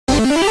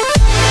China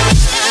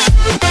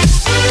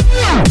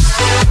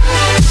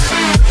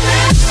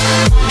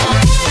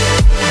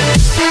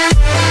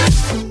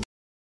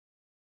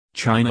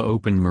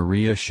Open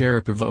Maria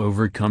Sharapova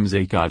overcomes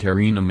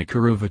Ekaterina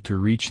Makarova to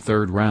reach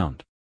third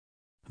round.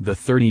 The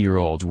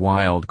 30-year-old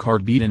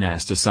wildcard beat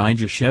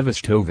Anastasija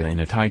Sevastova in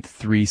a tight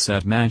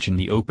 3-set match in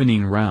the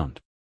opening round.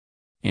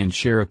 And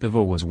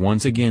Sharapova was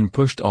once again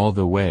pushed all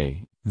the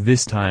way,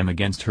 this time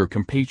against her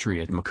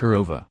compatriot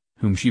Makarova,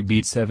 whom she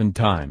beat 7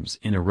 times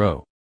in a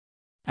row.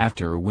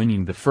 After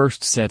winning the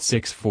first set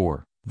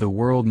 6-4, the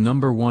world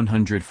number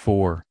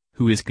 104,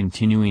 who is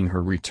continuing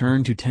her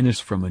return to tennis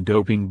from a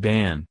doping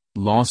ban,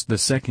 lost the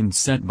second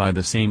set by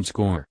the same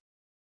score.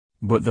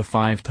 But the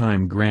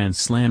 5-time Grand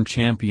Slam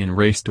champion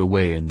raced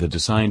away in the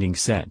deciding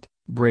set,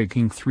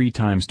 breaking 3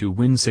 times to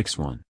win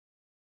 6-1.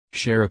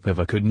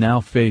 Sharapova could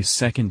now face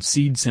second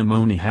seed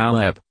Simona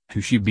Halep,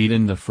 who she beat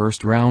in the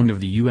first round of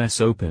the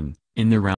US Open, in the round